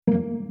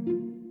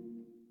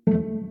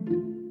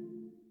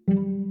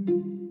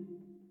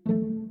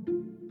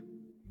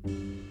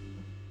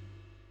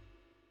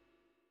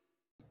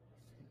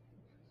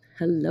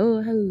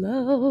Hello,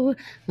 hello,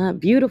 my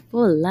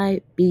beautiful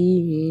light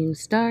being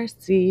star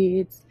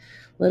seeds,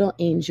 little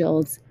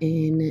angels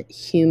in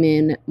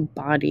human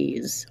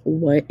bodies.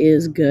 What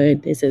is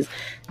good? This is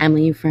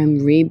Emily from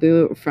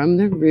Reboot from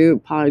the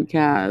Root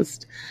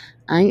podcast.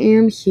 I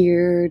am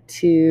here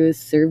to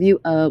serve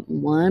you up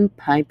one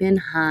piping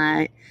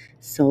hot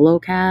solo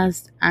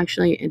cast.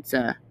 Actually, it's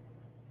a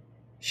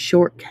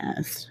short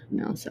cast.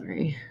 No,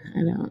 sorry,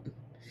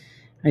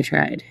 I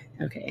tried.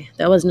 Okay,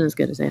 that wasn't as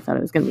good as I thought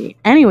it was going to be.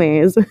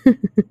 Anyways,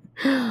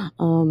 I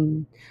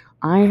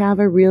have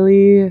a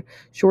really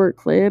short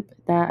clip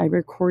that I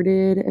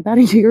recorded about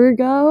a year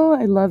ago.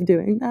 I love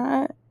doing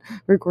that,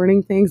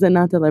 recording things and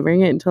not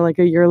delivering it until like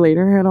a year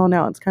later. I don't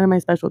know. It's kind of my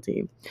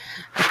specialty.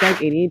 It's like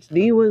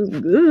ADHD was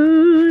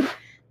good.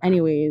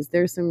 Anyways,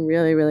 there's some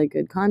really, really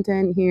good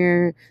content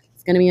here.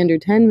 It's going to be under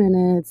 10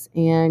 minutes,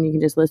 and you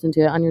can just listen to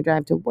it on your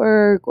drive to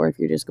work or if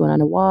you're just going on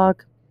a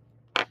walk.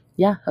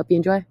 Yeah, hope you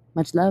enjoy.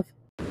 Much love.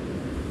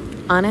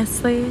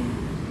 Honestly,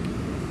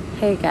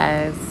 hey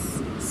guys,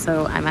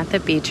 so I'm at the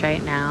beach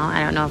right now. I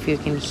don't know if you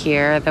can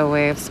hear the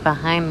waves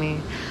behind me,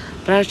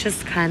 but I was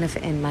just kind of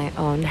in my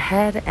own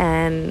head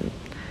and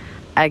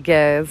I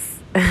guess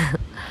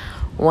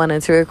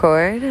wanted to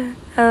record a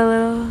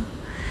little.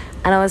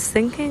 And I was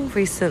thinking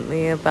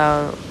recently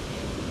about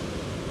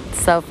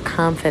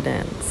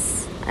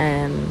self-confidence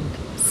and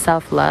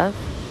self-love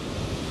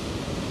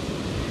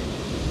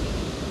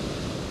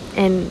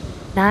and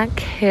not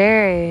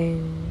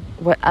caring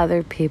what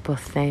other people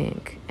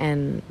think.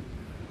 And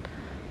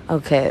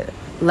okay,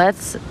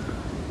 let's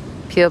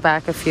peel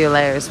back a few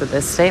layers with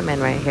this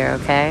statement right here,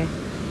 okay?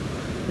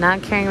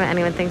 Not caring what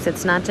anyone thinks.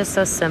 It's not just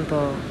so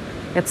simple.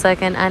 It's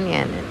like an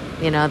onion,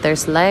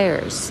 there's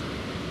layers.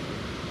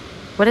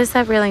 What does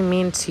that really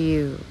mean to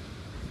you?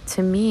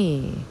 To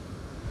me,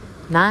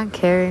 not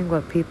caring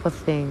what people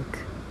think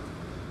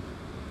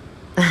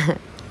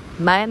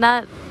might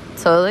not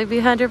totally be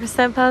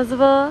 100%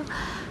 possible.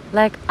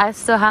 Like, I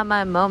still have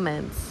my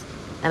moments,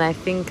 and I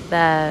think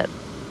that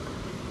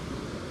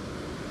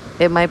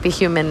it might be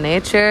human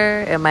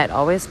nature. It might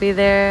always be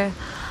there.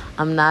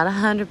 I'm not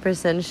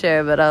 100%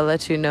 sure, but I'll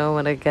let you know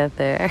when I get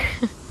there.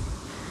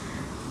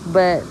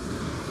 But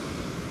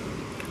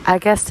I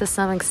guess to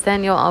some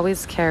extent you'll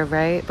always care,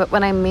 right? But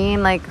when I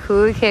mean, like,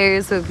 who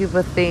cares what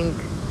people think,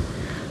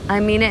 I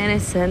mean it in a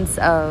sense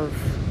of,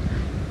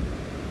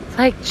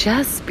 like,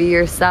 just be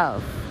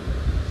yourself.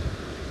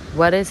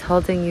 What is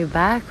holding you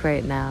back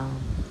right now?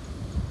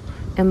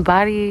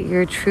 Embody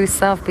your true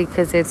self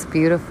because it's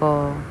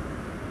beautiful.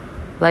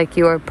 Like,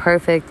 you are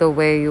perfect the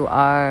way you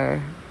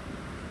are.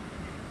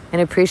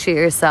 And appreciate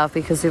yourself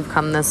because you've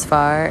come this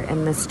far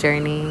in this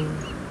journey.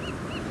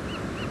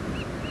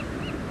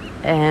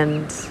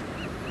 And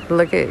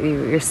look at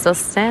you. You're still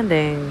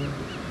standing.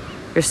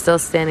 You're still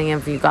standing,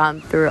 and you've gone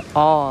through it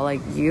all.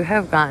 Like, you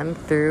have gotten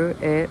through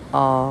it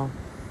all.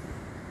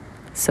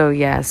 So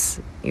yes,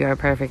 you are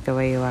perfect the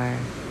way you are.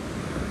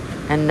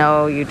 And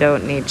no, you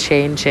don't need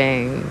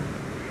changing.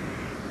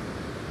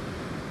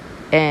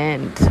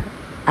 And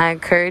I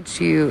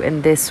encourage you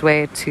in this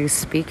way to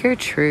speak your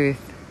truth.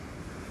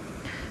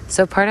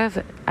 So part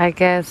of, I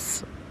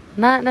guess,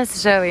 not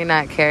necessarily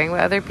not caring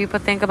what other people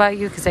think about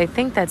you, because I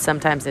think that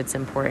sometimes it's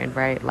important,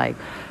 right? Like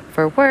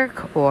for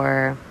work,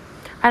 or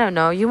I don't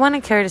know, you want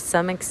to care to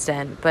some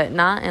extent, but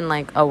not in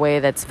like a way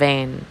that's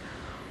vain.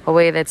 A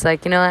way that's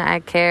like,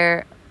 I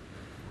care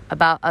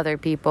about other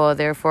people,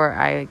 therefore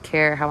I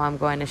care how I'm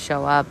going to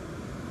show up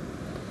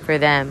for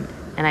them,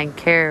 and I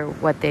care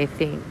what they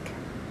think.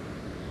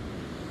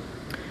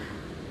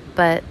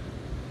 But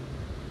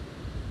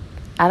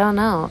I don't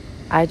know,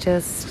 I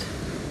just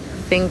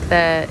think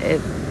that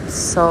it's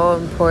so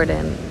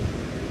important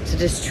to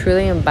just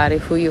truly embody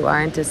who you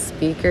are and to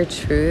speak your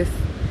truth,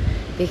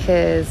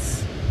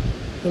 because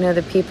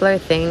the people or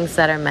things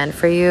that are meant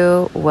for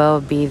you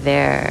will be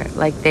there.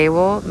 Like, they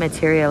will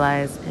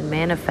materialize and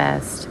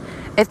manifest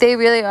if they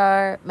really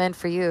are meant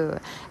for you.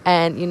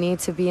 And you need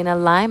to be in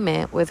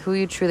alignment with who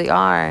you truly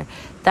are.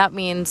 That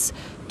means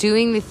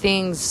doing the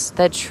things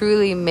that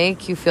truly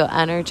make you feel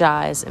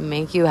energized and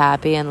make you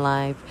happy in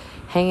life.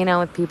 Hanging out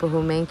with people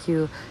who make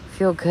you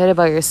feel good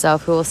about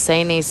yourself, who will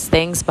say nice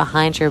things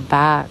behind your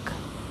back.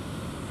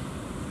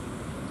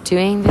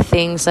 Doing the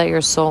things that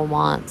your soul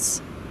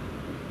wants.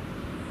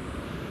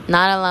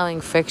 Not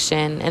allowing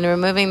friction and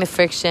removing the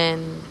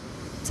friction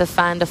to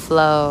find a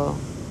flow.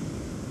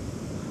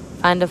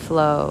 Find a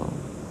flow.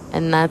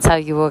 And that's how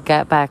you will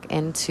get back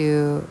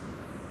into,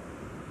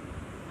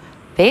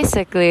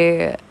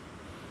 basically,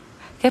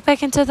 get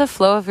back into the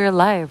flow of your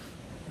life.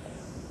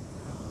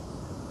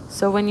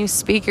 So when you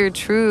speak your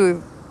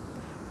truth,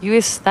 you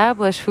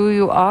establish who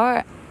you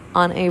are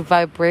on a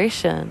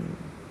vibration.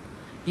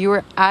 You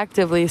are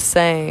actively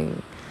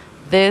saying,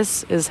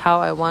 this is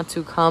how I want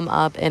to come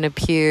up and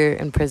appear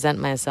and present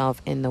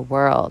myself in the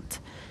world.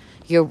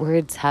 Your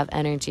words have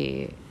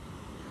energy.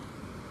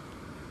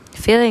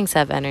 Feelings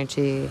have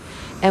energy.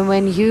 And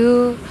when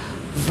you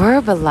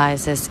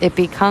verbalize this, it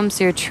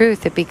becomes your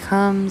truth. It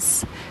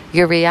becomes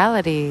your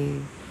reality.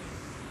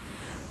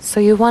 So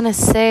you want to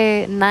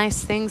say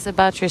nice things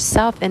about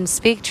yourself and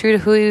speak true to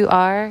who you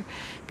are,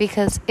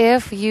 because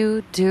if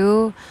you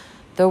do,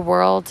 the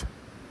world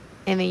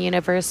and the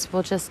universe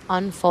will just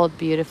unfold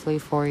beautifully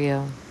for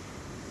you.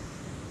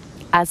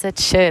 As it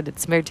should.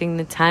 It's merging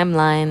the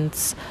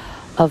timelines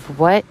of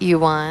what you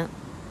want,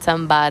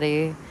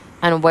 somebody,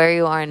 and where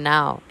you are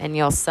now, and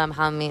you'll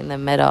somehow meet in the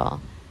middle.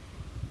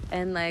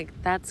 And like,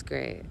 that's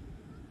great.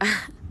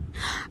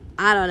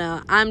 I don't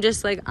know. I'm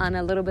just like on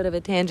a little bit of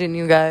a tangent,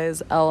 you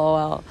guys.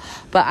 LOL.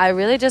 But I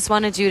really just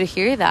wanted you to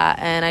hear that.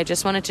 And I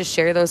just wanted to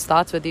share those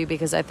thoughts with you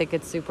because I think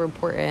it's super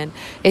important.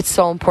 It's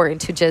so important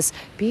to just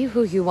be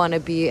who you want to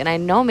be. And I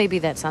know maybe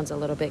that sounds a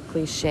little bit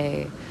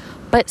cliche.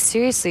 But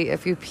seriously,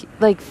 if you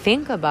like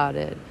think about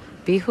it,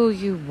 be who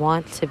you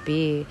want to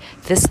be.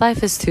 This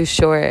life is too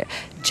short.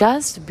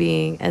 Just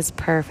being as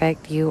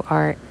perfect, you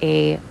are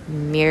a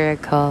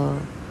miracle.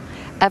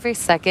 Every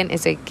second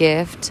is a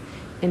gift.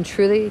 And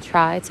truly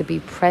try to be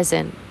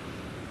present.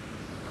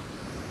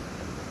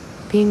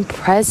 Being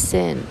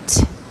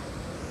present.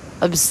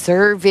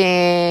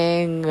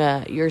 Observing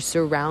your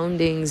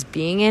surroundings.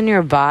 Being in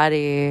your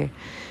body.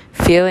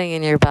 Feeling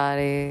in your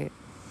body.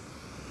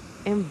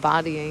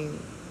 Embodying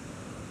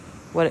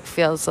what it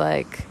feels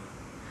like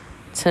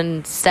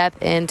to step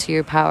into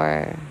your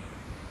power.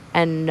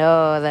 And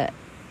know that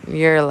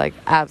you're like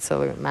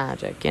absolute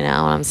magic. You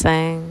know what I'm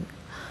saying?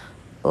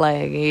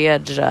 Like, you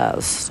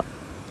just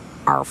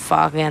are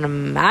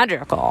fucking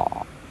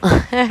magical.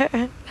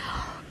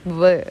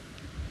 But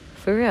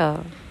for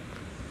real,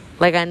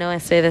 like, I know I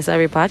say this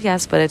every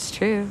podcast, but it's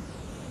true.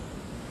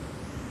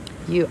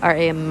 You are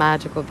a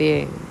magical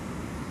being.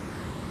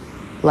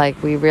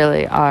 Like, we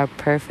really are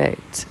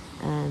perfect.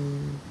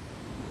 And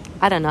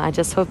I don't know, I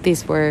just hope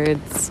these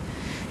words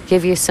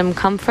give you some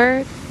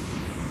comfort,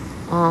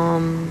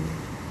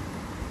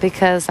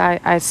 because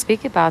I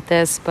speak about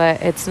this,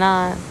 but it's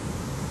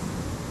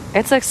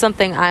like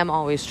something I'm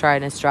always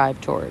trying to strive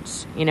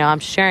towards. You know, I'm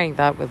sharing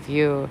that with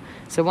you.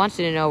 So I want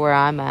you to know where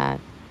I'm at.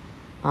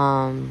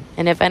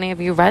 And if any of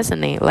you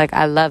resonate, like,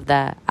 I love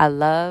that. I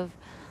love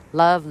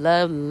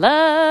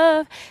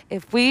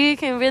if we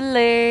can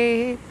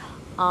relate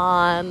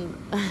on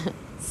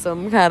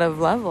some kind of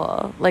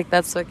level. Like,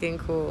 that's fucking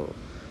cool.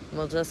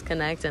 We'll just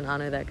connect and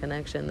honor that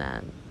connection,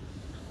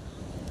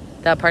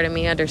 that part of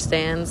me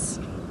understands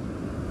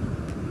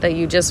that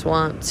you just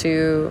want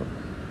to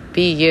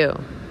be you.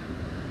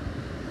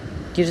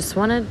 You just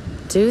want to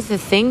do the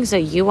things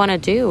that you want to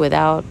do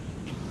without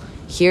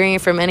hearing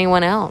it from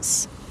anyone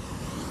else.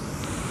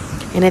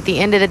 And at the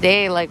end of the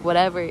day, like,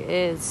 whatever it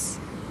is,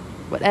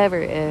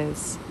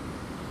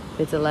 if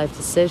it's a life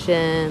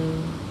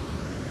decision,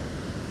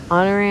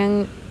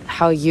 honoring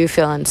how you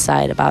feel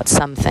inside about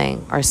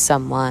something or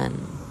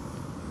someone,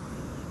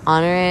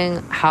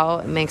 honoring how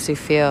it makes you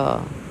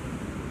feel,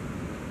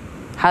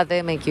 how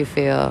they make you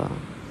feel,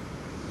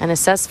 and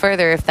assess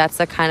further if that's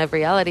the kind of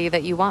reality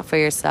that you want for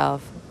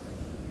yourself.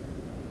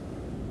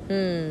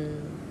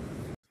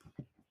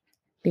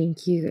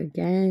 Thank you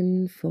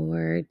again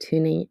for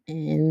tuning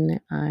in.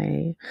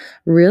 I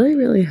really,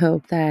 really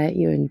hope that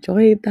you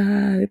enjoyed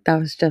that. That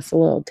was just a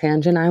little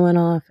tangent I went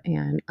off.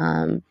 And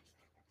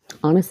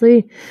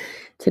honestly,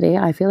 today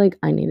I feel like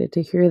I needed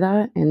to hear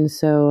that. And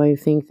so I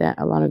think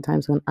that a lot of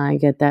times when I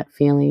get that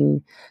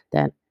feeling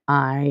that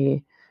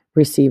I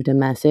received a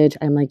message,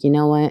 I'm like, you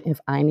know what? If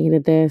I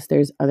needed this,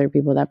 there's other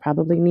people that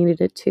probably needed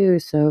it too.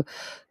 So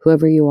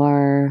whoever you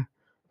are,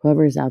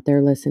 whoever's out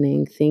there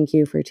listening, thank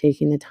you for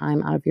taking the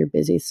time out of your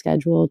busy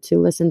schedule to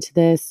listen to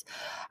this.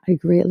 I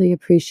greatly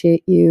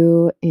appreciate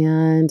you,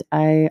 and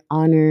I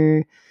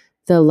honor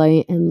the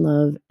light and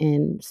love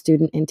and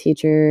student and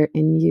teacher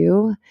in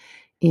you.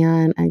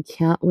 And I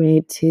can't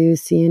wait to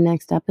see you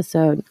next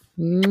episode.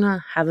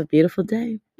 Mwah. Have a beautiful day.